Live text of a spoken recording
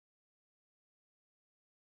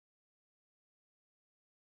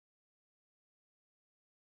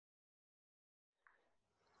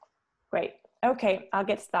Great. Okay, I'll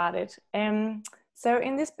get started. So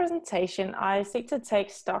in this presentation, I seek to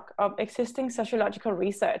take stock of existing sociological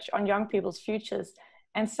research on young people's futures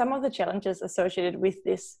and some of the challenges associated with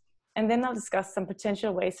this, and then I'll discuss some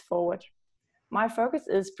potential ways forward. My focus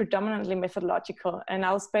is predominantly methodological, and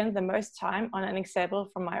I'll spend the most time on an example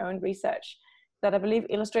from my own research that I believe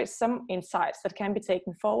illustrates some insights that can be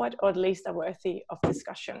taken forward, or at least are worthy of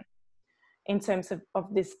discussion in terms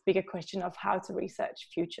of this bigger question of how to research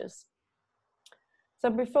futures. So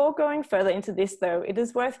before going further into this though, it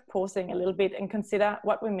is worth pausing a little bit and consider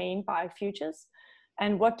what we mean by futures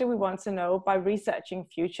and what do we want to know by researching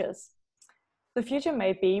futures. The future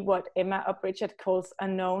may be what Emma Uprichard calls a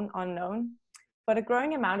known unknown, but a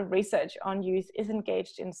growing amount of research on youth is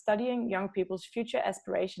engaged in studying young people's future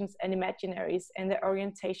aspirations and imaginaries and their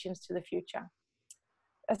orientations to the future.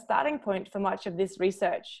 A starting point for much of this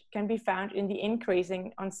research can be found in the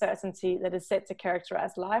increasing uncertainty that is said to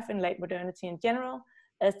characterize life in late modernity in general,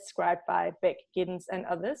 as described by Beck, Giddens, and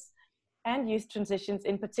others, and youth transitions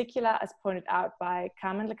in particular, as pointed out by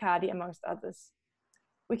Carmen, Leccardi, amongst others.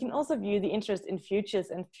 We can also view the interest in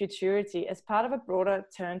futures and futurity as part of a broader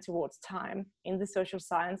turn towards time in the social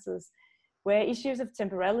sciences, where issues of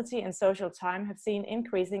temporality and social time have seen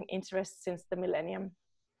increasing interest since the millennium.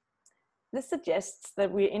 This suggests that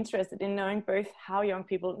we're interested in knowing both how young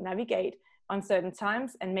people navigate uncertain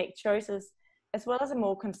times and make choices, as well as a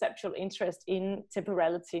more conceptual interest in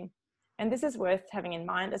temporality. And this is worth having in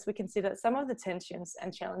mind as we consider some of the tensions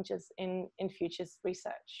and challenges in futures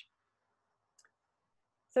research.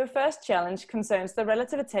 So first challenge concerns the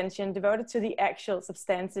relative attention devoted to the actual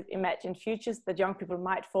substantive imagined futures that young people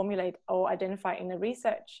might formulate or identify in the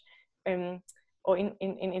research or in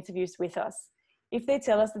interviews with us. If they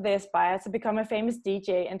tell us that they aspire to become a famous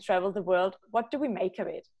DJ and travel the world, what do we make of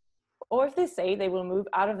it? Or if they say they will move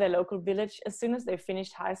out of their local village as soon as they've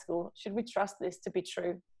finished high school, should we trust this to be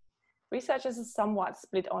true? Researchers are somewhat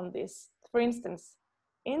split on this. For instance,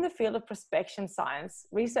 in the field of prospection science,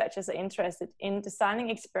 researchers are interested in designing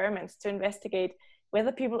experiments to investigate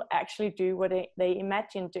whether people actually do what they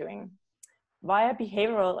imagine doing. Via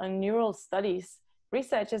behavioral and neural studies,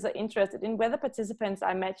 researchers are interested in whether participants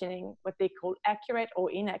are imagining what they call accurate or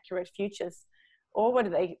inaccurate futures, or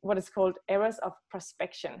what is called errors of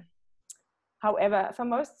prospection. However, for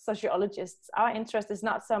most sociologists, our interest is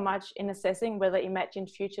not so much in assessing whether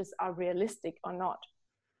imagined futures are realistic or not.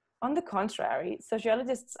 On the contrary,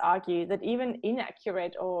 sociologists argue that even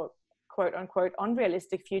inaccurate or quote unquote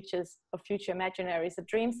unrealistic futures or future imaginaries or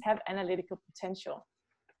dreams have analytical potential.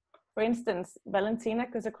 For instance, Valentina,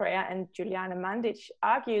 Cuzzocrea, and Giuliana Mandich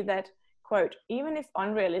argue that, quote, even if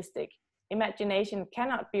unrealistic, imagination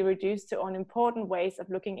cannot be reduced to unimportant ways of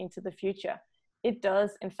looking into the future. It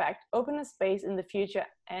does, in fact, open a space in the future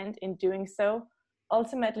and, in doing so,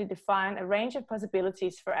 ultimately define a range of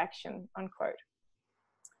possibilities for action, unquote.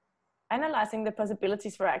 Analyzing the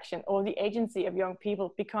possibilities for action or the agency of young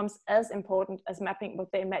people becomes as important as mapping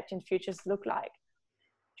what their imagined futures look like.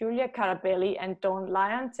 Lyon Carabelli and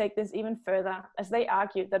Lyon take this even further, as they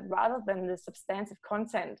argue that rather than the substantive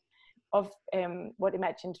content of what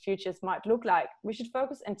imagined futures might look like, we should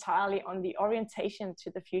focus entirely on the orientation to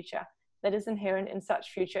the future that is inherent in such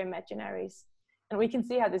future imaginaries. And we can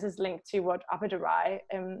see how this is linked to what Uprichard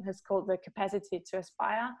has called the capacity to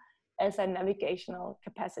aspire as a navigational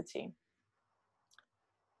capacity.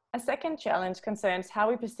 A second challenge concerns how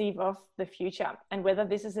we perceive of the future and whether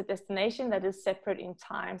this is a destination that is separate in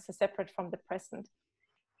time, so separate from the present.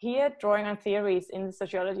 Here, drawing on theories in the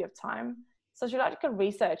sociology of time, sociological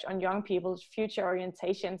research on young people's future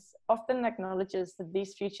orientations often acknowledges that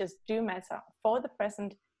these futures do matter for the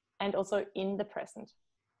present and also in the present.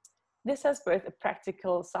 This has both a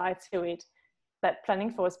practical side to it, that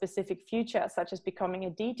planning for a specific future, such as becoming a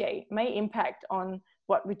DJ, may impact on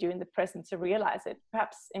what we do in the present to realize it,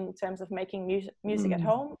 perhaps in terms of making music at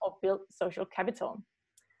home or build social capital.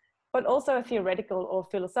 But also a theoretical or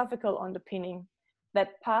philosophical underpinning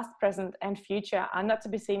that past, present, and future are not to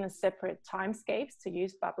be seen as separate timescapes, to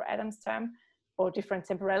use Barbara Adams' term, or different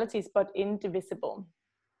temporalities, but indivisible.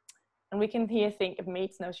 And we can here think of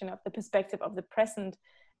Mead's notion of the perspective of the present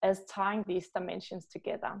as tying these dimensions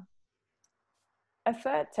together. A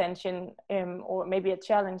third tension, or maybe a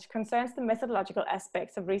challenge, concerns the methodological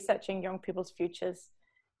aspects of researching young people's futures.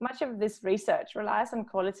 Much of this research relies on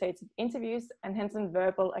qualitative interviews and hence on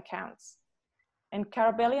verbal accounts. And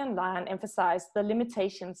Carabelli and Lyon emphasize the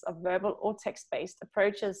limitations of verbal or text-based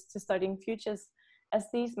approaches to studying futures, as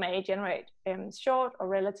these may generate short or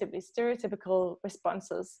relatively stereotypical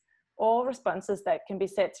responses, or responses that can be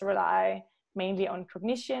said to rely mainly on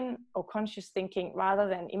cognition or conscious thinking rather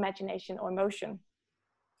than imagination or emotion.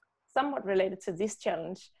 Somewhat related to this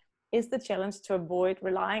challenge is the challenge to avoid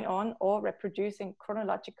relying on or reproducing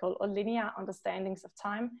chronological or linear understandings of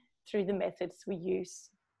time through the methods we use.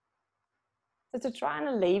 So to try and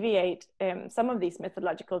alleviate some of these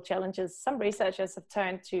methodological challenges, some researchers have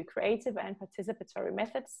turned to creative and participatory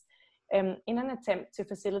methods in an attempt to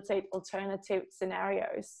facilitate alternative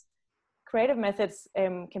scenarios. Creative methods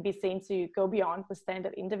can be seen to go beyond the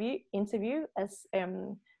standard interview as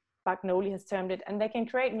Bagnoli has termed it, and they can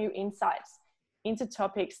create new insights into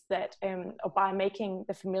topics that, or by making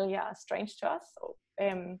the familiar strange to us,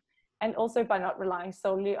 and also by not relying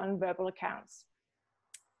solely on verbal accounts.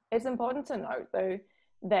 It's important to note, though,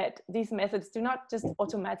 that these methods do not just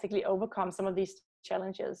automatically overcome some of these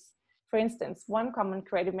challenges. For instance, one common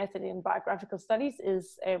creative method in biographical studies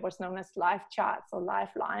is what's known as life charts or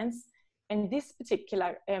life lines. And this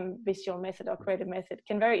particular visual method or creative method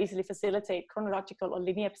can very easily facilitate chronological or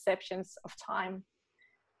linear perceptions of time.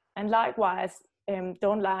 And likewise,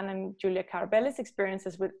 Dawn Lan and Leccardi Carabelli's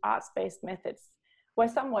experiences with arts-based methods were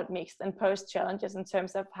somewhat mixed and posed challenges in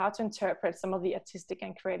terms of how to interpret some of the artistic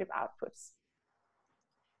and creative outputs.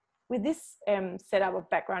 With this setup of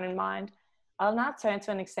background in mind, I'll now turn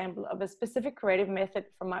to an example of a specific creative method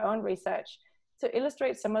from my own research to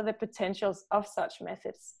illustrate some of the potentials of such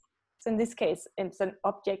methods. So in this case, it's an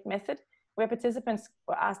object method where participants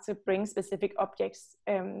were asked to bring specific objects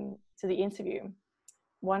to the interview.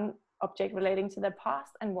 One object relating to their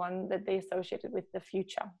past and one that they associated with the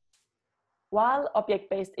future. While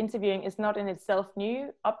object-based interviewing is not in itself new,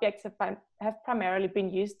 objects have primarily been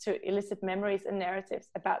used to elicit memories and narratives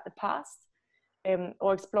about the past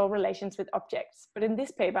or explore relations with objects. But in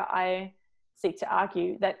this paper, I seek to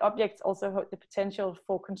argue that objects also hold the potential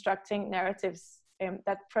for constructing narratives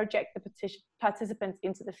that project the participants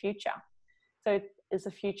into the future. So it is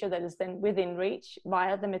a future that is then within reach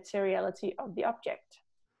via the materiality of the object.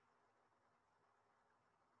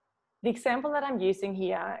 The example that I'm using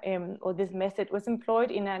here, or this method, was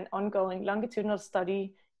employed in an ongoing longitudinal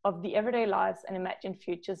study of the everyday lives and imagined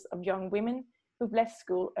futures of young women who've left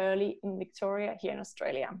school early in Victoria here in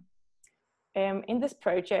Australia. In this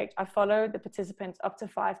project, I followed the participants up to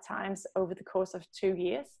 5 times over the course of 2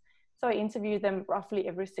 years. So I interviewed them roughly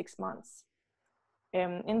every 6 months.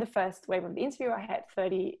 In the first wave of the interview, I had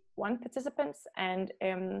 31 participants, and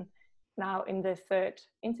now in the third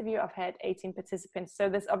interview, I've had 18 participants. So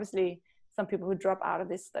there's obviously some people who drop out of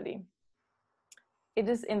this study. It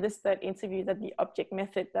is in this third interview that the object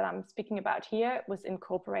method that I'm speaking about here was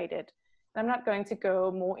incorporated. I'm not going to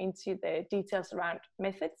go more into the details around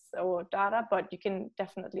methods or data, but you can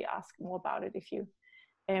definitely ask more about it if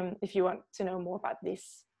you want to know more about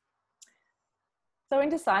this. So in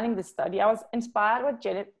designing this study, I was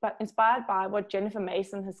inspired by what Jennifer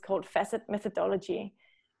Mason has called facet methodology,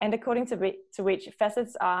 and according to which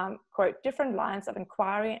facets are, quote, different lines of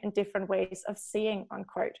inquiry and different ways of seeing,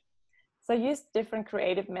 unquote. So I used different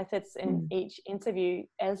creative methods in each interview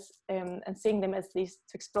as and seeing them as these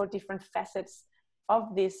to explore different facets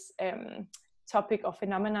of this topic or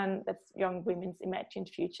phenomenon that's young women's imagined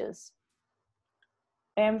futures.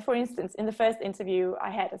 For instance, in the first interview, I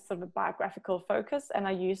had a sort of a biographical focus, and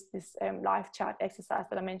I used this life chart exercise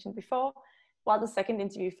that I mentioned before, while the second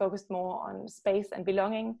interview focused more on space and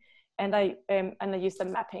belonging, and I used a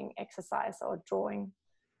mapping exercise or drawing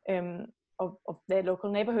of their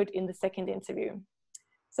local neighborhood in the second interview.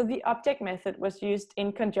 So the object method was used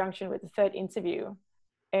in conjunction with the third interview.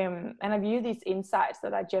 And I view these insights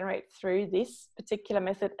that I generate through this particular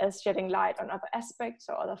method as shedding light on other aspects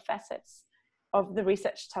or other facets of the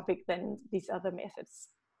research topic than these other methods.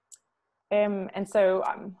 And so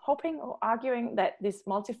I'm hoping or arguing that this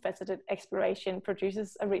multifaceted exploration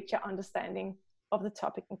produces a richer understanding of the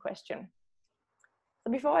topic in question.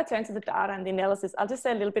 So before I turn to the data and the analysis, I'll just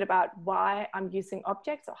say a little bit about why I'm using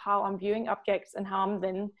objects, or how I'm viewing objects, and how I'm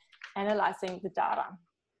then analyzing the data.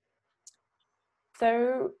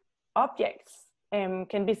 So objects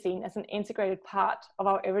can be seen as an integrated part of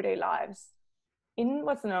our everyday lives. In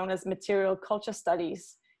what's known as material culture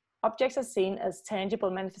studies, objects are seen as tangible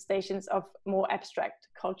manifestations of more abstract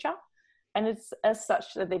culture, and it's as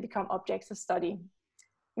such that they become objects of study.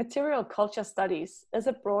 Material culture studies is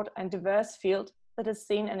a broad and diverse field that has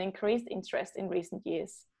seen an increased interest in recent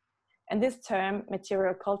years. And this term,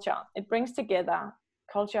 material culture, it brings together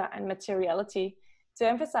culture and materiality to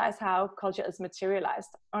emphasize how culture is materialized.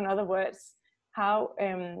 In other words, how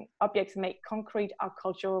objects make concrete our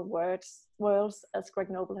cultural worlds, as Greg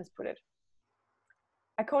Noble has put it.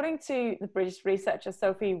 According to the British researcher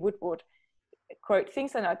Sophie Woodward, quote,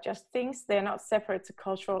 things are not just things, they're not separate to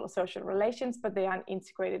cultural or social relations, but they are an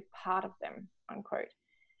integrated part of them, unquote.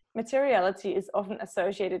 Materiality is often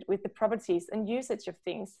associated with the properties and usage of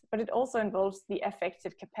things, but it also involves the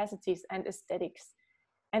affective capacities and aesthetics.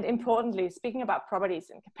 And importantly, speaking about properties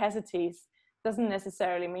and capacities doesn't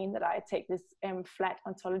necessarily mean that I take this flat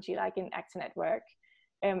ontology like in Actor Network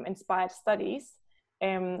inspired studies.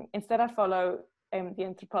 Instead, I follow the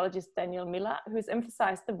anthropologist Daniel Miller, who's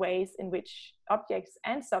emphasized the ways in which objects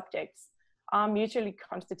and subjects are mutually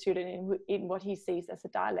constituted in what he sees as a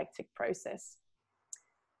dialectic process.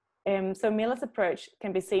 So Miller's approach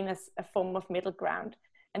can be seen as a form of middle ground,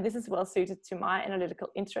 and this is well suited to my analytical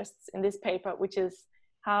interests in this paper, which is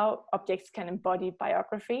how objects can embody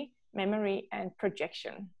biography, memory, and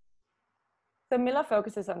projection. So Miller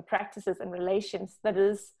focuses on practices and relations. That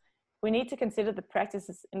is, we need to consider the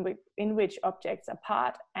practices in which objects are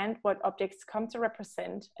part and what objects come to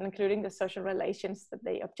represent, and including the social relations that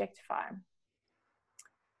they objectify.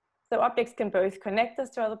 So objects can both connect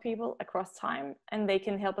us to other people across time, and they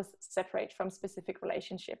can help us separate from specific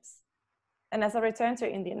relationships. And as I return to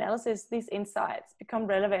in the analysis, these insights become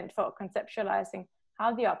relevant for conceptualizing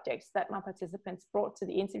how the objects that my participants brought to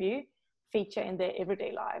the interview feature in their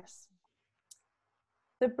everyday lives.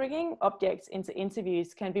 So bringing objects into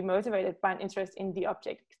interviews can be motivated by an interest in the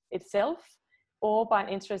object itself, or by an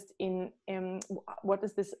interest in what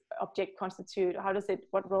does this object constitute,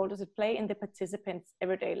 what role does it play in the participant's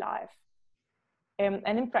everyday life. And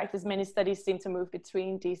in practice, many studies seem to move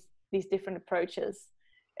between these different approaches.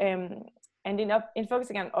 And in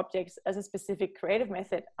focusing on objects as a specific creative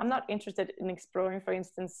method, I'm not interested in exploring, for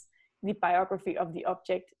instance, the biography of the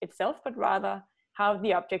object itself, but rather how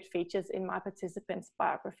the object features in my participants'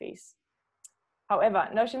 biographies. However,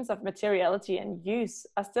 notions of materiality and use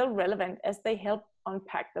are still relevant as they help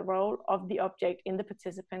unpack the role of the object in the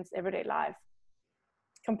participant's everyday life.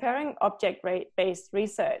 Comparing object-based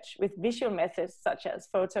research with visual methods such as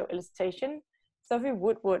photo elicitation, Sophie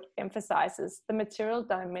Woodward emphasizes the material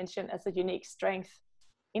dimension as a unique strength.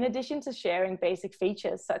 In addition to sharing basic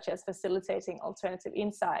features such as facilitating alternative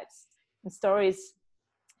insights and stories,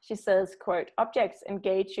 she says, quote, objects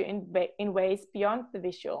engage you in ways beyond the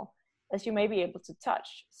visual, as you may be able to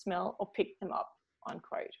touch, smell, or pick them up,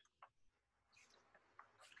 unquote.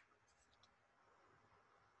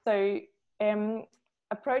 So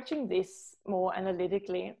approaching this more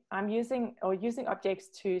analytically, using objects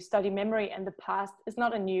to study memory and the past is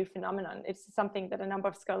not a new phenomenon. It's something that a number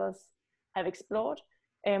of scholars have explored,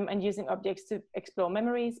 and using objects to explore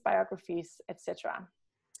memories, biographies, etc.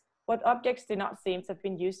 What objects do not seem to have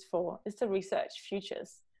been used for is to research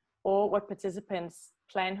futures, or what participants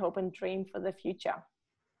plan, hope, and dream for the future.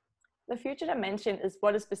 The future dimension is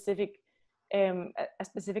what a specific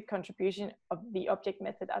contribution of the object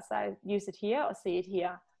method as I use it here or see it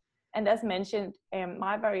here. And as mentioned,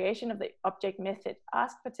 my variation of the object method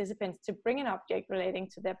asks participants to bring an object relating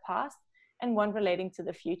to their past and one relating to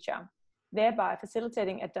the future, thereby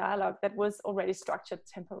facilitating a dialogue that was already structured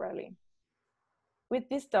temporarily. With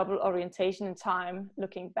this double orientation in time,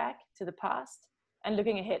 looking back to the past and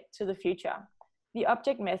looking ahead to the future, the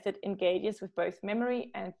object method engages with both memory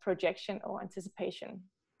and projection or anticipation.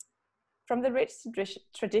 From the rich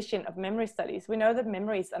tradition of memory studies, we know that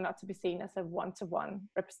memories are not to be seen as a one-to-one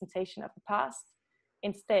representation of the past.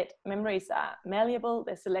 Instead, memories are malleable,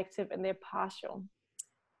 they're selective, and they're partial.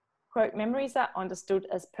 Quote, memories are understood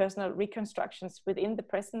as personal reconstructions within the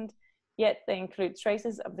present, yet they include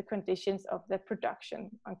traces of the conditions of their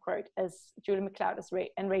production, unquote, as Julie MacLeod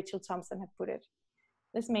and Rachel Thompson have put it.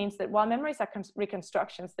 This means that while memories are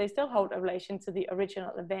reconstructions, they still hold a relation to the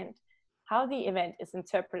original event. How the event is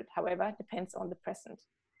interpreted, however, depends on the present.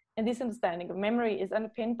 And this understanding of memory is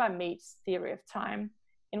underpinned by Mead's theory of time,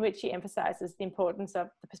 in which he emphasizes the importance of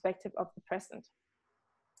the perspective of the present.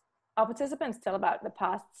 Our participants tell about the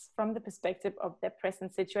pasts from the perspective of their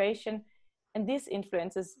present situation, and this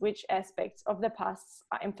influences which aspects of their pasts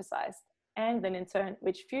are emphasized, and then in turn,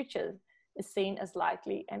 which future is seen as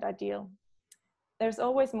likely and ideal. There's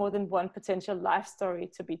always more than one potential life story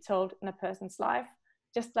to be told in a person's life,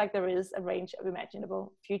 just like there is a range of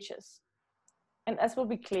imaginable futures. And as will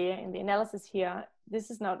be clear in the analysis here,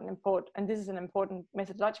 this is an important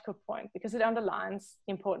methodological point, because it underlines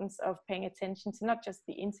the importance of paying attention to not just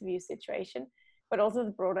the interview situation, but also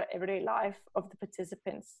the broader everyday life of the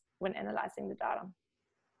participants when analyzing the data.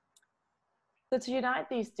 So to unite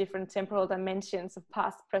these different temporal dimensions of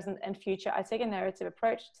past, present, and future, I take a narrative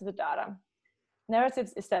approach to the data.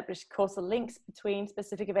 Narratives establish causal links between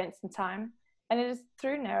specific events in time, and it is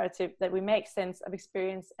through narrative that we make sense of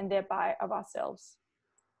experience and thereby of ourselves.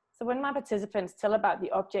 So when my participants tell about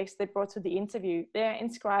the objects they brought to the interview, they're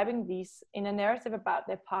inscribing these in a narrative about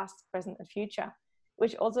their past, present, and future,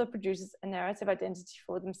 which also produces a narrative identity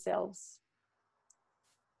for themselves.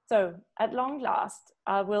 So at long last,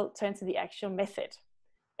 I will turn to the actual method,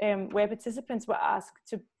 where participants were asked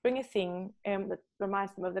to bring a thing that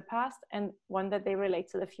reminds them of the past and one that they relate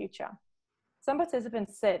to the future. Some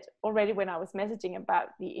participants said already when I was messaging about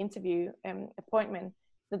the interview appointment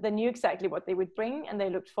that they knew exactly what they would bring and they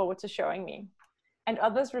looked forward to showing me. And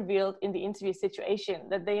others revealed in the interview situation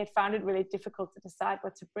that they had found it really difficult to decide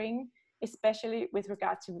what to bring, especially with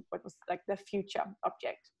regard to what was like the future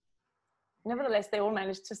object. Nevertheless, they all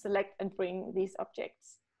managed to select and bring these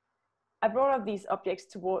objects. I brought up these objects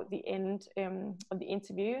toward the end of the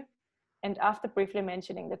interview, and after briefly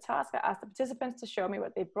mentioning the task, I asked the participants to show me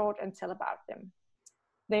what they brought and tell about them.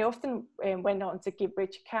 They often went on to give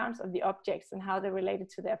rich accounts of the objects and how they related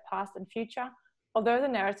to their past and future, although the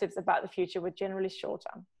narratives about the future were generally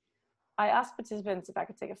shorter. I asked participants if I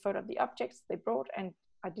could take a photo of the objects they brought, and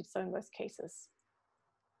I did so in most cases.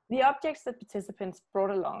 The objects that participants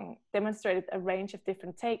brought along demonstrated a range of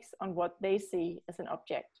different takes on what they see as an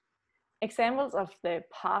object. Examples of the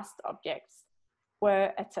past objects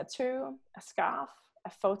were a tattoo, a scarf,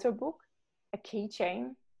 a photo book, a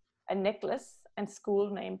keychain, a necklace, and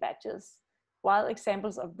school name badges, while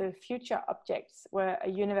examples of the future objects were a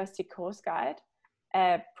university course guide,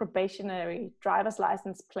 a probationary driver's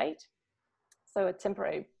license plate, so a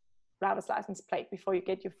temporary driver's license plate before you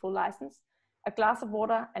get your full license, a glass of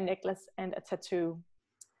water, a necklace, and a tattoo.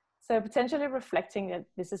 So potentially reflecting that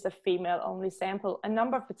this is a female-only sample, a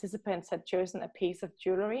number of participants had chosen a piece of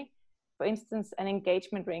jewelry, for instance, an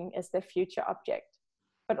engagement ring as their future object.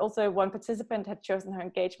 But also one participant had chosen her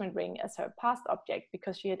engagement ring as her past object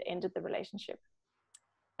because she had ended the relationship.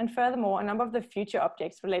 And furthermore, a number of the future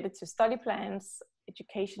objects related to study plans,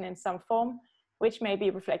 education in some form, which may be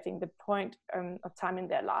reflecting the point of time in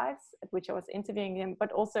their lives at which I was interviewing them,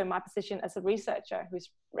 but also my position as a researcher who's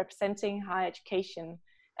representing higher education,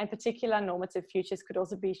 and particular normative futures could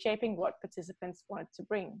also be shaping what participants wanted to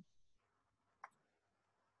bring.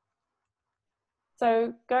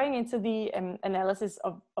 So going into the analysis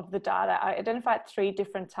of the data, I identified 3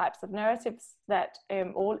 different types of narratives that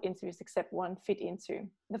all interviews except one fit into.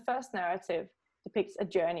 The first narrative depicts a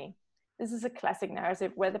journey. This is a classic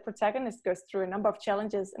narrative where the protagonist goes through a number of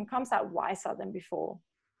challenges and comes out wiser than before.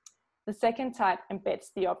 The second type embeds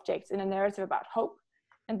the objects in a narrative about hope,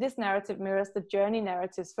 and this narrative mirrors the journey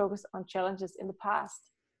narratives focused on challenges in the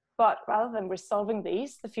past. But rather than resolving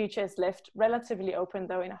these, the future is left relatively open,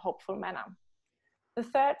 though in a hopeful manner. The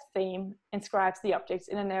third theme inscribes the objects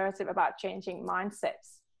in a narrative about changing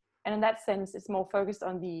mindsets. And in that sense, it's more focused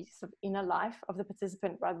on the sort of inner life of the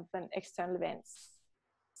participant rather than external events.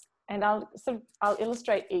 And I'll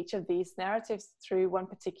illustrate each of these narratives through one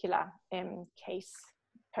particular case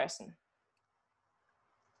person.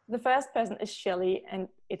 The first person is Shelley, and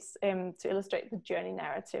it's to illustrate the journey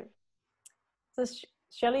narrative. So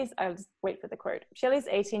I'll just wait for the quote. Shelley's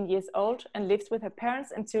 18 years old and lives with her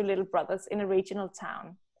parents and 2 little brothers in a regional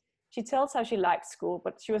town. She tells how she liked school,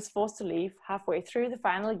 but she was forced to leave halfway through the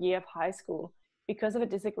final year of high school because of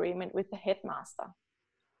a disagreement with the headmaster.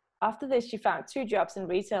 After this, she found 2 jobs in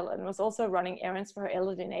retail and was also running errands for her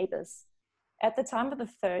elderly neighbors. At the time of the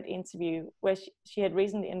 3rd interview, where she had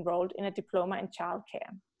recently enrolled in a diploma in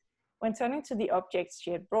childcare. When turning to the objects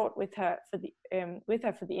she had brought with her for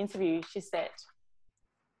the interview, she said,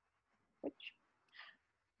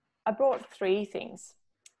 I brought 3 things.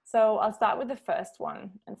 So I'll start with the first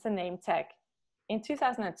one, and it's a name tag. In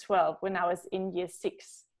 2012, when I was in year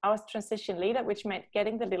 6, I was transition leader, which meant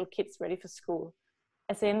getting the little kids ready for school.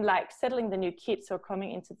 As in like settling the new kids who are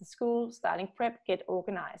coming into the school, starting prep, get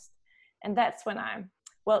organized. And that's when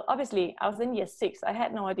obviously I was in year 6. I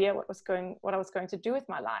had no idea what I was going to do with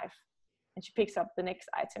my life. And she picks up the next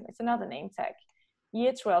item. It's another name tag.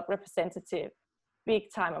 Year 12 representative, big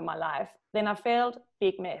time of my life. Then I failed,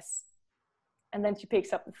 big mess. And then she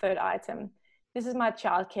picks up the 3rd item. This is my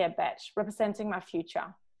childcare badge representing my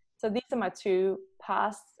future. So these are my 2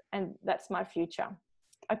 pasts, and that's my future.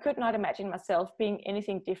 I could not imagine myself being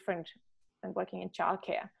anything different than working in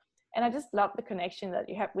childcare. And I just love the connection that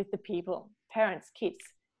you have with the people, parents, kids,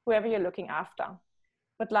 whoever you're looking after.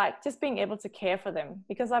 But like just being able to care for them,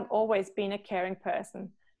 because I've always been a caring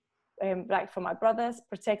person, like for my brothers,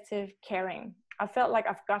 protective, caring. I felt like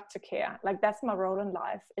I've got to care. Like that's my role in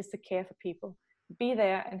life, is to care for people, be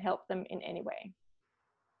there and help them in any way.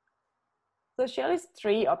 So Shelley's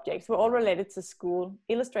 3 objects were all related to school,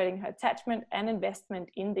 illustrating her attachment and investment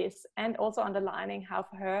in this, and also underlining how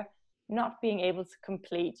for her, not being able to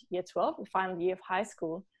complete year 12, the final year of high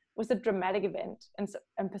school, was a dramatic event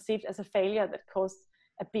and perceived as a failure that caused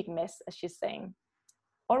a big mess, as she's saying.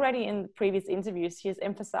 Already in the previous interviews, she has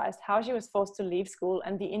emphasized how she was forced to leave school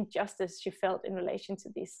and the injustice she felt in relation to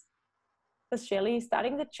this. For Shelley,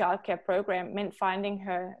 starting the childcare program meant finding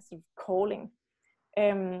her sort of calling.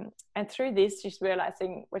 And through this, she's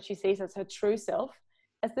realizing what she sees as her true self,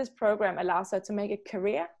 as this program allows her to make a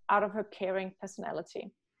career out of her caring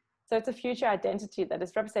personality. So it's a future identity that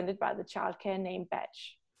is represented by the childcare name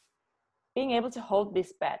badge. Being able to hold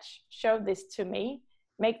this badge, show this to me,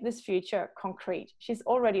 make this future concrete. She's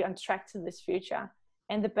already on track to this future,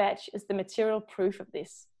 and the badge is the material proof of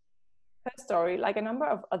this. Her story, like a number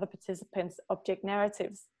of other participants' object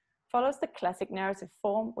narratives, follows the classic narrative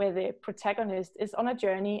form where the protagonist is on a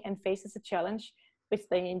journey and faces a challenge which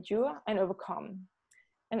they endure and overcome.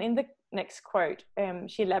 And in the next quote,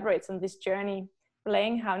 she elaborates on this journey,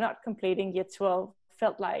 relaying how not completing year 12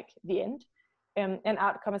 felt like the end, an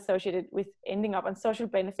outcome associated with ending up on social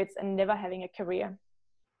benefits and never having a career,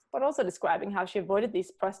 but also describing how she avoided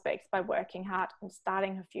these prospects by working hard and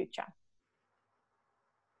starting her future.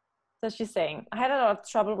 So she's saying, I had a lot of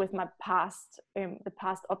trouble with my past, the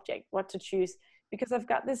past object, what to choose, because I've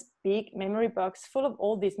got this big memory box full of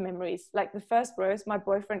all these memories, like the first rose my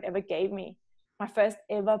boyfriend ever gave me, my first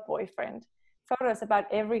ever boyfriend, photos about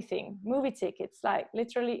everything, movie tickets, like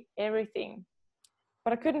literally everything.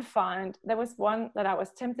 But I couldn't find, there was one that I was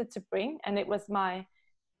tempted to bring, and it was my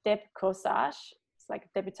deb corsage. It's like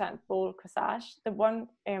a debutante ball corsage, the one,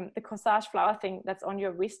 the corsage flower thing that's on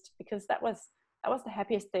your wrist, because that was the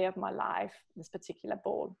happiest day of my life, this particular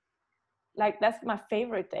ball. Like, that's my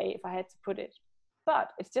favorite day if I had to put it.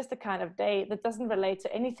 But it's just a kind of day that doesn't relate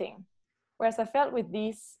to anything. Whereas I felt with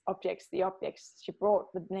these objects, the objects she brought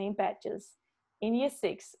with name badges, in year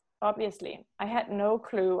 6, obviously, I had no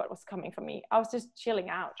clue what was coming for me. I was just chilling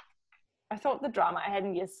out. I thought the drama I had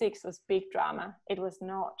in year 6 was big drama. It was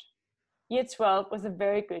not. Year 12 was a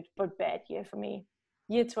very good but bad year for me.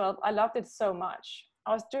 Year 12, I loved it so much.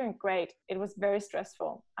 I was doing great. It was very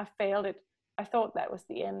stressful. I failed it. I thought that was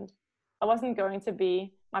the end. I wasn't going to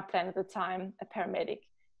be, my plan at the time, a paramedic.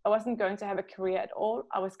 I wasn't going to have a career at all.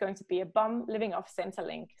 I was going to be a bum living off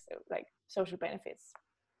Centrelink, so like social benefits.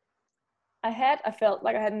 I felt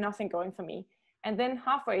like I had nothing going for me. And then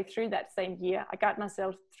halfway through that same year, I got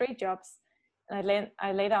myself 3 jobs, and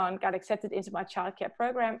I later on got accepted into my childcare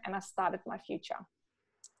program, and I started my future.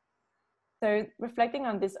 So reflecting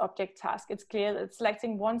on this object task, it's clear that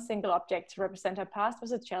selecting one single object to represent her past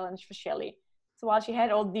was a challenge for Shelley. So while she had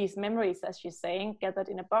all these memories, as she's saying, gathered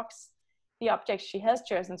in a box, the object she has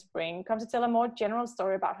chosen to bring comes to tell a more general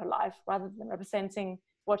story about her life, rather than representing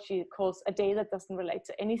what she calls a day that doesn't relate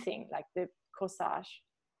to anything, like the corsage.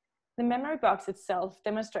 The memory box itself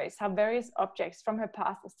demonstrates how various objects from her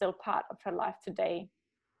past are still part of her life today.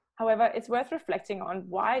 However, it's worth reflecting on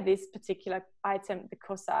why this particular item, the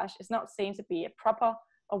corsage, is not seen to be a proper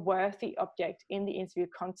or worthy object in the interview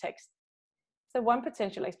context. So one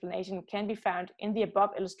potential explanation can be found in the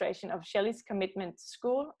above illustration of Shelley's commitment to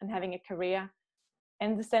school and having a career,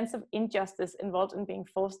 and the sense of injustice involved in being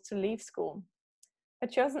forced to leave school. Her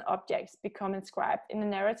chosen objects become inscribed in a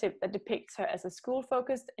narrative that depicts her as a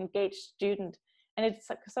school-focused, engaged student, and it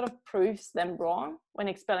sort of proves them wrong when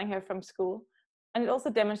expelling her from school. And it also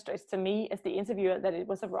demonstrates to me as the interviewer that it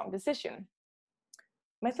was a wrong decision.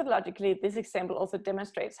 Methodologically, this example also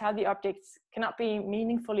demonstrates how the objects cannot be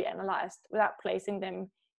meaningfully analyzed without placing them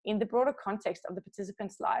in the broader context of the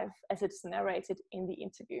participant's life as it's narrated in the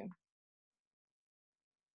interview.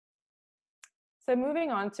 So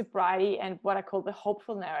moving on to Bridie and what I call the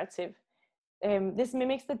hopeful narrative. This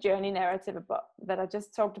mimics the journey narrative above, that I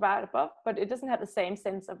just talked about above, but it doesn't have the same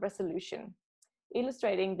sense of resolution.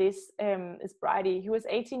 Illustrating this is Bridie, who was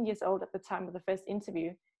 18 years old at the time of the first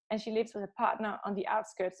interview, and she lives with her partner on the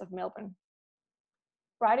outskirts of Melbourne.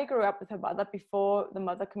 Bridie grew up with her mother before the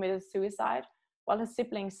mother committed suicide, while her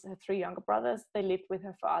siblings, her 3 younger brothers, they lived with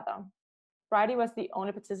her father. Bridie was the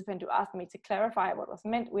only participant who asked me to clarify what was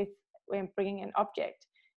meant with when bringing an object,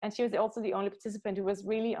 and she was also the only participant who was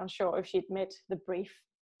really unsure if she'd met the brief.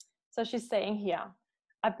 So she's saying here,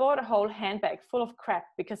 I bought a whole handbag full of crap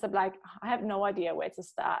because I'm like, I have no idea where to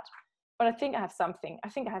start. But I think I have something. I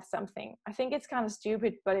think it's kind of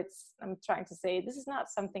stupid, but I'm trying to say, this is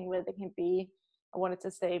not something where there can be, I wanted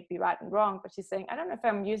to say be right and wrong, but she's saying, I don't know if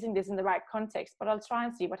I'm using this in the right context, but I'll try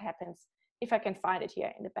and see what happens if I can find it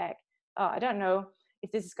here in the bag. I don't know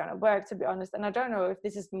if this is going to work, to be honest. And I don't know if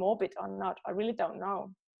this is morbid or not. I really don't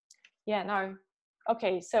know. Yeah, no.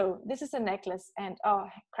 Okay, so this is a necklace, and oh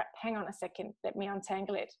crap, hang on a second, let me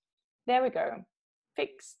untangle it. There we go,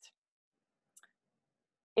 fixed.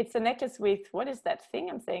 It's a necklace with, what is that thing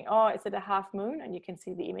I'm saying? Oh, is it a half moon? And you can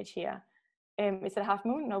see the image here. Is it a half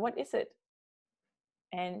moon? No, what is it?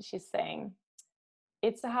 And she's saying,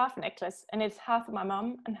 it's a half necklace and it's half of my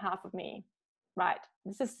mum and half of me. Right,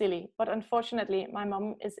 this is silly, but unfortunately my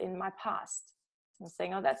mum is in my past. I'm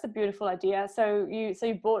saying, oh, that's a beautiful idea. So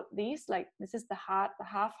you bought these, like, this is the half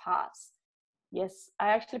hearts. Yes, I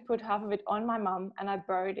actually put half of it on my mum and I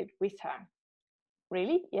buried it with her.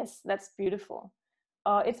 Really? Yes, that's beautiful.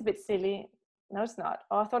 It's a bit silly. No, it's not.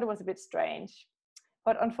 Oh, I thought it was a bit strange.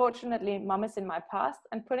 But unfortunately, mum is in my past,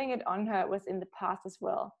 and putting it on her was in the past as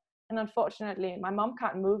well. And unfortunately, my mum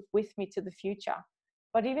can't move with me to the future.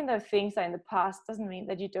 But even though things are in the past, doesn't mean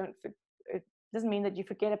that you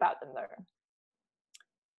forget about them, though.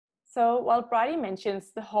 So while Bridie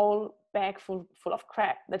mentions the whole bag full of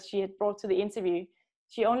crap that she had brought to the interview,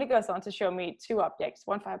 she only goes on to show me two objects,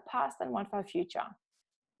 one for her past and one for her future.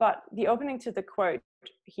 But the opening to the quote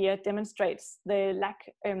here demonstrates the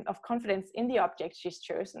lack of confidence in the object she's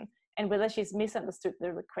chosen and whether she's misunderstood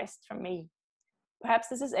the request from me. Perhaps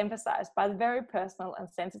this is emphasized by the very personal and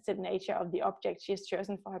sensitive nature of the object she has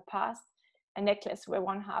chosen for her past, a necklace where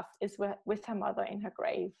one half is with her mother in her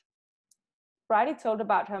grave. Bridie told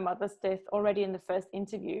about her mother's death already in the first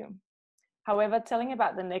interview. However, telling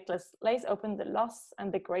about the necklace lays open the loss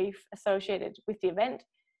and the grief associated with the event,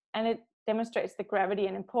 and it demonstrates the gravity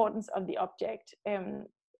and importance of the object.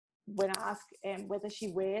 When I ask whether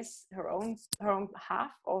she wears her own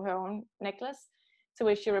half or her own necklace, to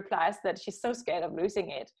which she replies that she's so scared of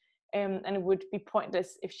losing it, and it would be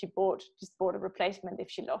pointless if she just bought a replacement if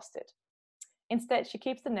she lost it. Instead, she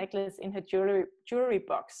keeps the necklace in her jewelry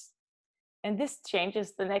box. And this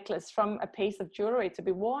changes the necklace from a piece of jewelry to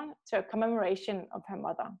be worn to a commemoration of her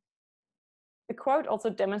mother. The quote also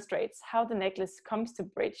demonstrates how the necklace comes to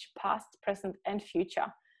bridge past, present, and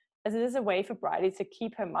future, as it is a way for Bridie to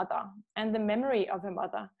keep her mother and the memory of her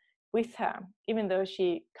mother with her, even though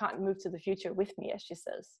she can't move to the future with me, as she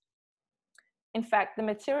says. In fact, the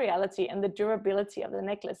materiality and the durability of the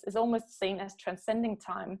necklace is almost seen as transcending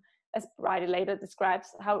time, as Bridie later describes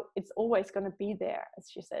how it's always going to be there, as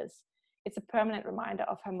she says. It's a permanent reminder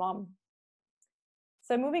of her mom.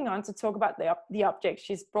 So moving on to talk about the object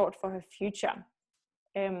she's brought for her future.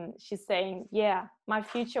 She's saying, yeah, my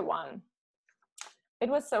future one. It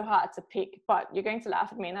was so hard to pick, but you're going to laugh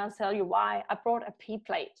at me and I'll tell you why. I brought a P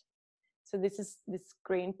plate. So this is this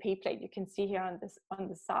green P plate you can see here on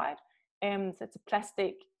the side. So it's a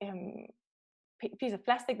plastic piece of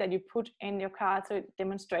plastic that you put in your car to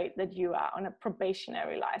demonstrate that you are on a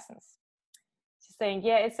probationary license. She's saying,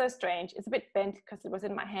 yeah, it's so strange. It's a bit bent because it was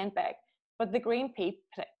in my handbag. But the green P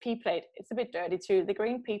plate, it's a bit dirty too. The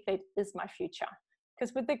green P plate is my future.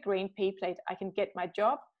 Because with the green P plate, I can get my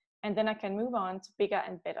job and then I can move on to bigger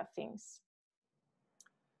and better things.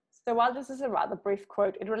 So while this is a rather brief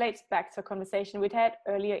quote, it relates back to a conversation we'd had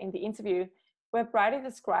earlier in the interview where Bridie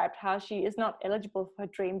described how she is not eligible for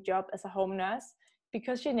her dream job as a home nurse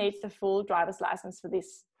because she needs the full driver's license for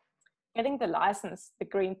this. Getting the license, the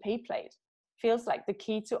green P plate, feels like the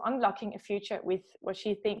key to unlocking a future with what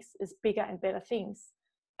she thinks is bigger and better things.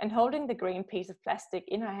 And holding the green piece of plastic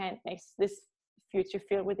in her hand makes this future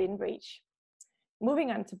feel within reach.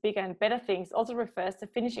 Moving on to bigger and better things also refers to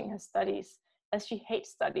finishing her studies, as she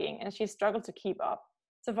hates studying and she struggled to keep up.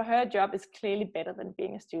 So for her, job is clearly better than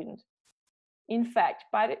being a student. In fact,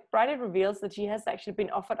 Bridie reveals that she has actually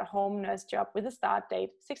been offered a home nurse job with a start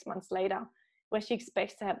date 6 months later, where she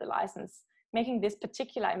expects to have the license, making this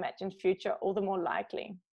particular imagined future all the more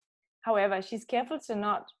likely. However, she's careful to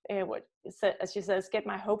not, as she says, get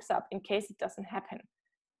my hopes up in case it doesn't happen.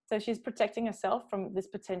 So she's protecting herself from this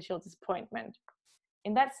potential disappointment.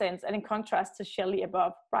 In that sense, and in contrast to Shelley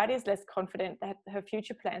above, Bridie is less confident that her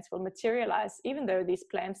future plans will materialize, even though these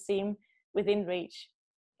plans seem within reach.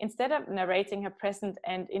 Instead of narrating her present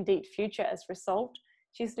and indeed future as resolved,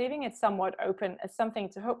 she's leaving it somewhat open as something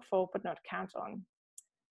to hope for but not count on.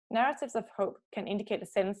 Narratives of hope can indicate a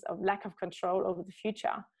sense of lack of control over the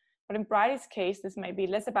future, but in Bridie's case, this may be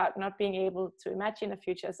less about not being able to imagine a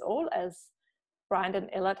future at all, as Brian and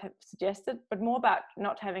Ellard have suggested, but more about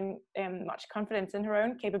not having much confidence in her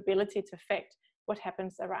own capability to affect what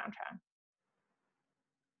happens around her.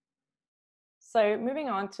 So moving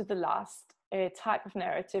on to the last type of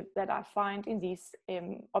narrative that I find in these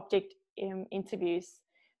object interviews,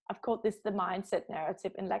 I've called this the mindset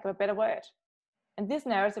narrative, in lack of a better word. And this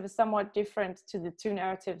narrative is somewhat different to the two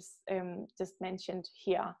narratives just mentioned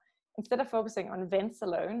here. Instead of focusing on events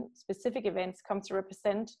alone, specific events come to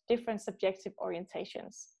represent different subjective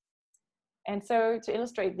orientations. And so to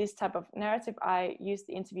illustrate this type of narrative, I used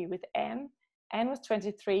the interview with Anne. Anne was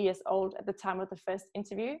 23 years old at the time of the first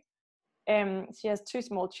interview. She has 2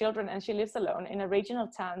 small children and she lives alone in a regional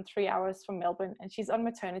town 3 hours from Melbourne, and she's on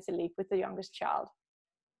maternity leave with the youngest child.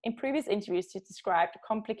 In previous interviews, she described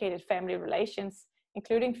complicated family relations,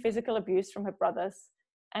 including physical abuse from her brothers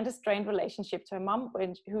and a strained relationship to her mom,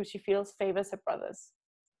 who she feels favors her brothers.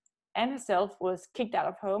 Anne herself was kicked out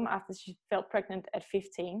of home after she fell pregnant at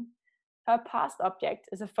 15. Her past object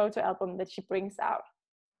is a photo album that she brings out.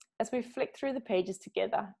 As we flick through the pages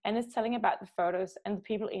together, Anne is telling about the photos and the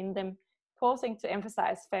people in them, pausing to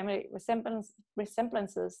emphasize family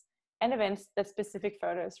resemblances and events that specific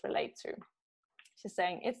photos relate to. She's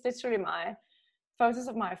saying, it's literally my photos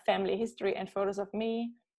of my family history and photos of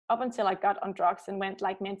me up until I got on drugs and went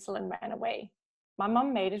like mental and ran away. My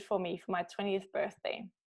mom made it for me for my 20th birthday.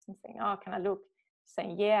 I'm saying, oh, can I look? She's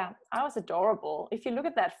saying, yeah, I was adorable. If you look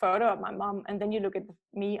at that photo of my mom and then you look at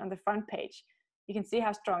me on the front page, you can see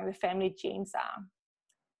how strong the family genes are.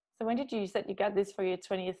 So when did you say you got this for your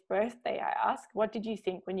 20th birthday? I asked, what did you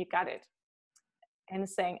think when you got it? And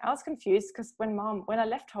saying, I was confused because when I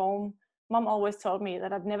left home, Mom always told me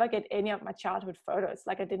that I'd never get any of my childhood photos,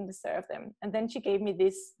 like I didn't deserve them. And then she gave me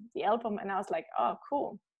the album, and I was like, oh,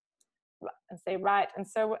 cool. And say, right. And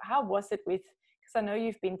so how was it with, because I know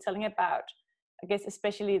you've been telling about, I guess,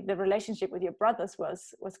 especially the relationship with your brothers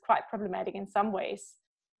was quite problematic in some ways.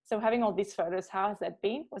 So having all these photos, how has that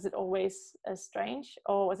been? Was it always strange,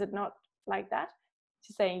 or was it not like that?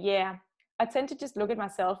 She's saying, yeah, I tend to just look at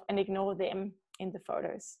myself and ignore them in the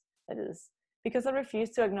photos, that is, because I refuse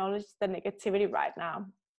to acknowledge the negativity right now.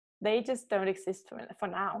 They just don't exist for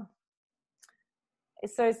now.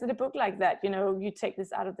 So it's in a book like that, you know, you take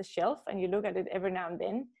this out of the shelf and you look at it every now and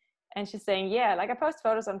then. And she's saying, yeah, like I post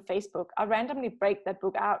photos on Facebook. I randomly break that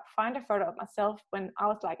book out, find a photo of myself when I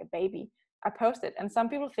was like a baby. I post it, and some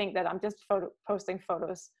people think that I'm just posting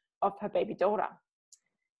photos of her baby daughter.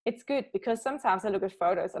 It's good because sometimes I look at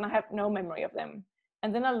photos and I have no memory of them.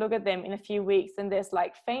 And then I look at them in a few weeks and there's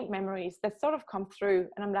like faint memories that sort of come through.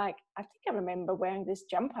 And I'm like, I think I remember wearing this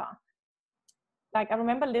jumper. Like I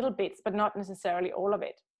remember little bits, but not necessarily all of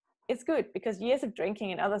it. It's good because years of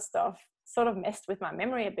drinking and other stuff sort of messed with my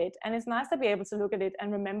memory a bit. And it's nice to be able to look at it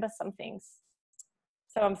and remember some things.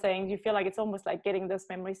 So I'm saying, do you feel like it's almost like getting those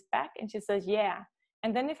memories back? And she says, yeah.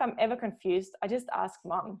 And then if I'm ever confused, I just ask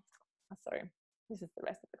Mom. Oh, sorry, this is the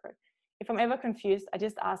rest of the quote. If I'm ever confused, I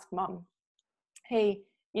just ask Mom, hey,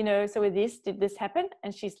 you know, so with this, did this happen?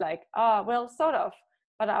 And she's like, oh, well, sort of,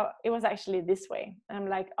 but it was actually this way. And I'm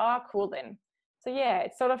like, oh, cool then. So yeah,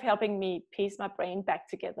 it's sort of helping me piece my brain back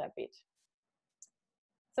together a bit.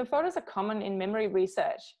 So photos are common in memory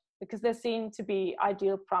research because they're seen to be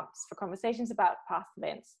ideal prompts for conversations about past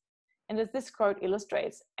events. And as this quote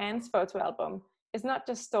illustrates, Anne's photo album is not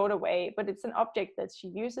just stored away, but it's an object that she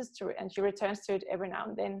uses and she returns to it every now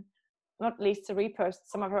and then, not least to repost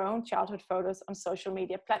some of her own childhood photos on social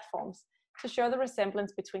media platforms to show the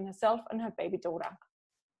resemblance between herself and her baby daughter.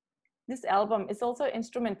 This album is also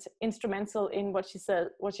instrumental in what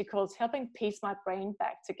she calls helping piece my brain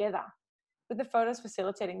back together, with the photos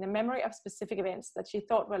facilitating the memory of specific events that she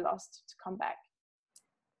thought were lost to come back.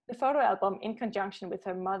 The photo album, in conjunction with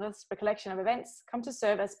her mother's recollection of events, come to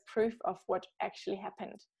serve as proof of what actually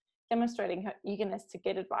happened, demonstrating her eagerness to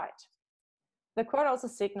get it right. The quote also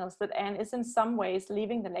signals that Anne is in some ways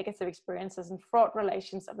leaving the negative experiences and fraught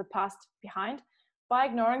relations of the past behind by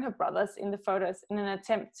ignoring her brothers in the photos in an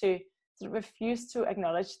attempt to refuse to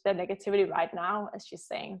acknowledge their negativity right now, as she's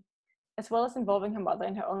saying, as well as involving her mother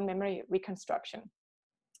in her own memory reconstruction.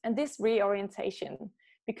 And this reorientation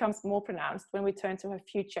becomes more pronounced when we turn to her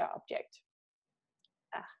future object.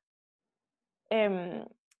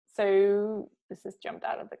 So this has jumped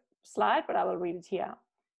out of the slide, but I will read it here.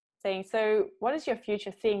 Saying, so what is your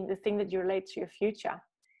future thing, the thing that you relate to your future?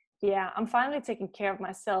 Yeah, I'm finally taking care of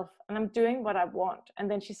myself and I'm doing what I want.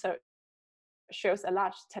 And then she shows a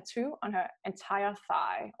large tattoo on her entire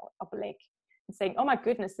thigh or upper leg and saying, oh my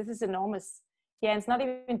goodness, this is enormous. Yeah, and it's not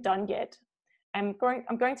even done yet. I'm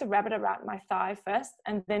going to wrap it around my thigh first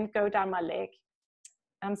and then go down my leg.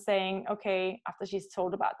 I'm saying, okay, after she's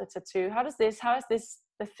told about the tattoo, how is this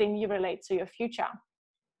the thing you relate to your future?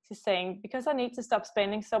 She's saying, because I need to stop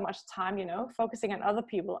spending so much time, you know, focusing on other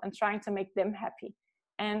people and trying to make them happy.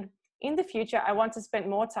 And in the future, I want to spend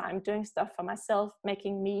more time doing stuff for myself,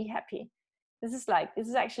 making me happy. This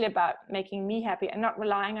is actually about making me happy and not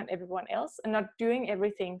relying on everyone else and not doing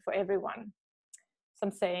everything for everyone. So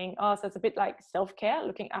I'm saying, oh, so it's a bit like self-care,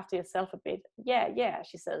 looking after yourself a bit. Yeah,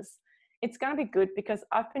 she says. It's going to be good because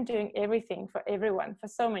I've been doing everything for everyone for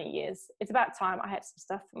so many years. It's about time I had some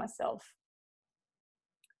stuff for myself.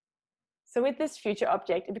 So with this future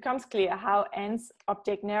object, it becomes clear how Anne's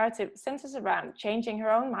object narrative centers around changing her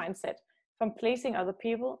own mindset from pleasing other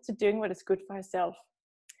people to doing what is good for herself.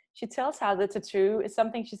 She tells how the tattoo is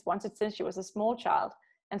something she's wanted since she was a small child,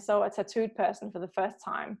 and saw a tattooed person for the first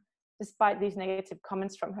time, despite these negative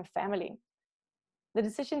comments from her family. The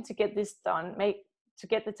decision to get this done, to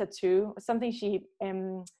get the tattoo, was something she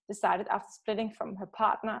decided after splitting from her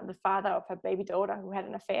partner, the father of her baby daughter who had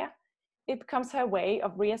an affair. It becomes her way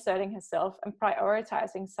of reasserting herself and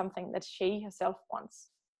prioritizing something that she herself wants.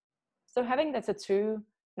 So having the tattoo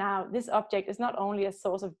now, this object is not only a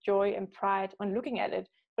source of joy and pride when looking at it,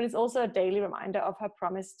 but it's also a daily reminder of her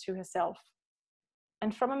promise to herself.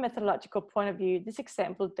 And from a methodological point of view, this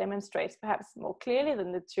example demonstrates perhaps more clearly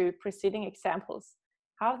than the two preceding examples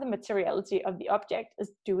how the materiality of the object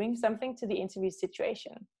is doing something to the interview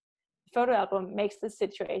situation. The photo album makes the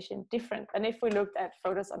situation different than if we looked at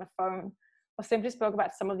photos on a phone or simply spoke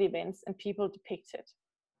about some of the events and people depicted.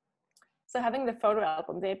 So having the photo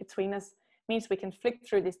album there between us means we can flick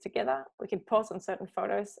through this together, we can pause on certain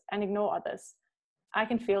photos and ignore others. I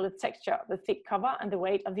can feel the texture of the thick cover and the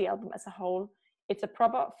weight of the album as a whole. It's a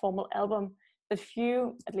proper formal album that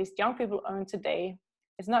few, at least young people, own today.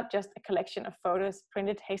 It's not just a collection of photos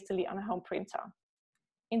printed hastily on a home printer.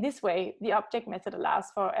 In this way, the object method allows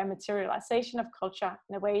for a materialization of culture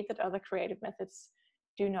in a way that other creative methods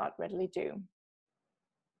do not readily do.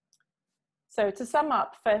 So to sum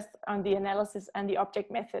up first on the analysis and the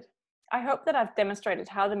object method, I hope that I've demonstrated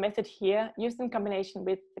how the method here, used in combination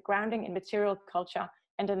with the grounding in material culture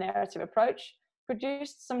and a narrative approach,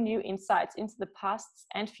 produced some new insights into the pasts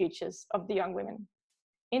and futures of the young women.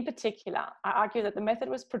 In particular, I argue that the method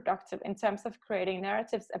was productive in terms of creating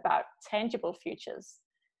narratives about tangible futures,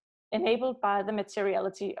 enabled by the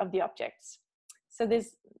materiality of the objects. So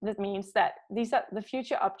that means that the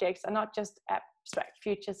future objects are not just abstract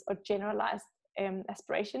futures or generalized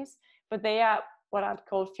aspirations, but they are what I'd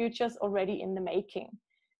call futures already in the making.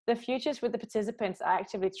 The futures with the participants are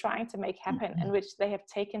actively trying to make happen and which they have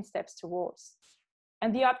taken steps towards.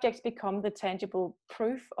 And the objects become the tangible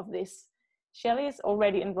proof of this. Shelley is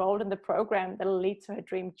already enrolled in the program that will lead to her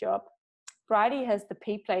dream job. Bridie has the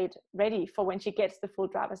P-plate ready for when she gets the full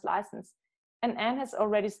driver's license. And Anne has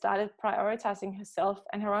already started prioritizing herself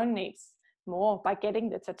and her own needs more by getting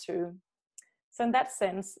the tattoo. So in that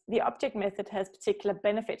sense, the object method has particular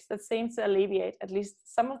benefits that seem to alleviate at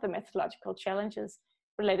least some of the methodological challenges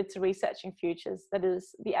related to researching futures, that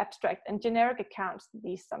is, the abstract and generic accounts that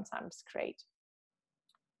these sometimes create.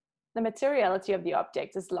 The materiality of the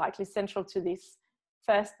object is likely central to this.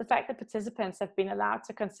 First, the fact that participants have been allowed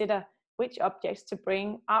to consider which objects to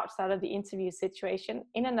bring outside of the interview situation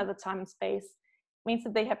in another time and space means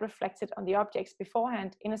that they have reflected on the objects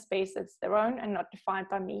beforehand in a space that's their own and not defined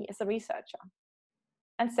by me as a researcher.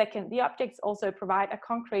 And second, the objects also provide a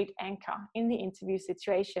concrete anchor in the interview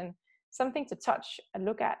situation, something to touch and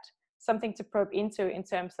look at, something to probe into in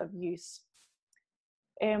terms of use.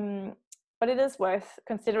 But it is worth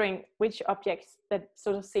considering which objects that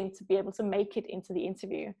sort of seem to be able to make it into the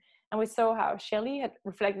interview. And we saw how Shelley had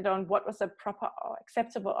reflected on what was a proper or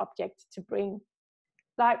acceptable object to bring.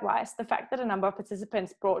 Likewise, the fact that a number of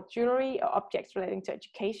participants brought jewelry or objects relating to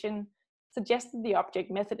education suggested the object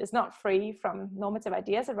method is not free from normative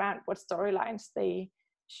ideas around what storylines they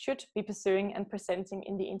should be pursuing and presenting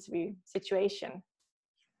in the interview situation.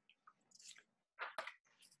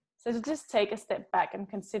 So to just take a step back and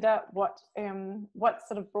consider what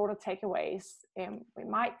sort of broader takeaways we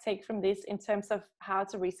might take from this in terms of how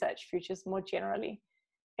to research futures more generally.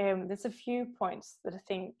 There's a few points that I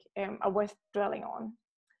think are worth dwelling on.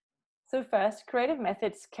 So first, creative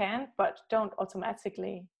methods can, but don't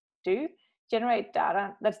automatically generate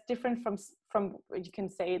data that's different from you can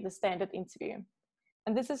say the standard interview.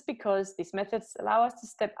 And this is because these methods allow us to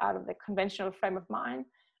step out of the conventional frame of mind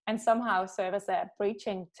and somehow serve as a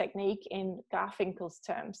breaching technique in Garfinkel's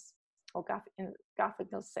terms, or in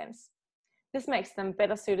Garfinkel's sense. This makes them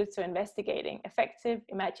better suited to investigating affective,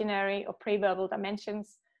 imaginary, or pre-verbal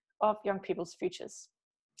dimensions of young people's futures.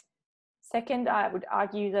 Second, I would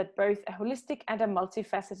argue that both a holistic and a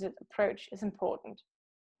multifaceted approach is important.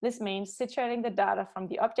 This means situating the data from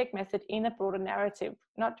the object method in a broader narrative,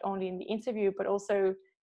 not only in the interview, but also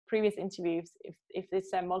previous interviews if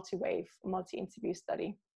it's a multi-wave, multi-interview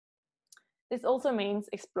study. This also means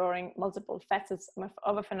exploring multiple facets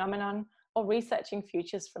of a phenomenon or researching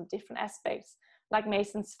futures from different aspects, like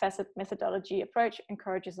Mason's facet methodology approach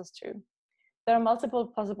encourages us to. There are multiple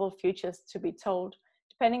possible futures to be told,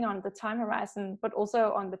 depending on the time horizon, but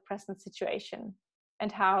also on the present situation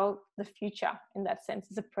and how the future, in that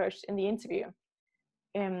sense, is approached in the interview.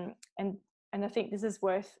 And I think this is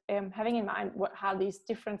worth having in mind how these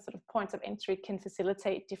different sort of points of entry can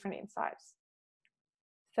facilitate different insights.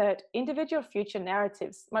 Third, individual future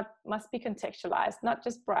narratives must be contextualized, not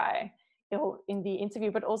just by in the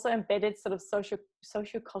interview, but also embedded sort of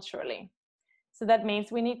socio-culturally. So that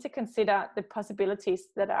means we need to consider the possibilities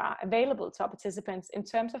that are available to our participants in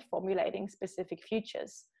terms of formulating specific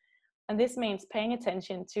futures. And this means paying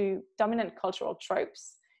attention to dominant cultural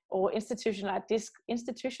tropes or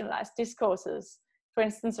institutionalized discourses, for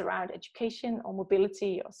instance, around education or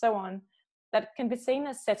mobility or so on, that can be seen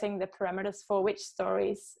as setting the parameters for which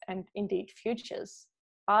stories and indeed futures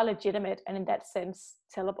are legitimate and in that sense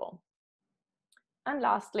tellable. And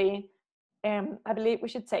lastly, I believe we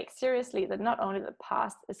should take seriously that not only the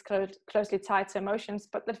past is closely tied to emotions,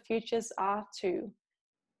 but that futures are too.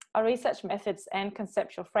 Our research methods and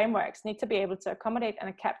conceptual frameworks need to be able to accommodate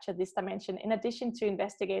and capture this dimension in addition to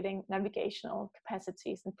investigating navigational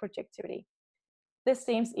capacities and projectivity. This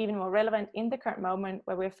seems even more relevant in the current moment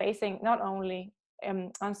where we're facing not only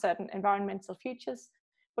uncertain environmental futures,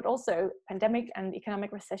 but also pandemic and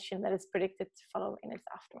economic recession that is predicted to follow in its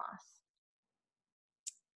aftermath.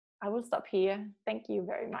 I will stop here. Thank you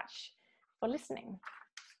very much for listening.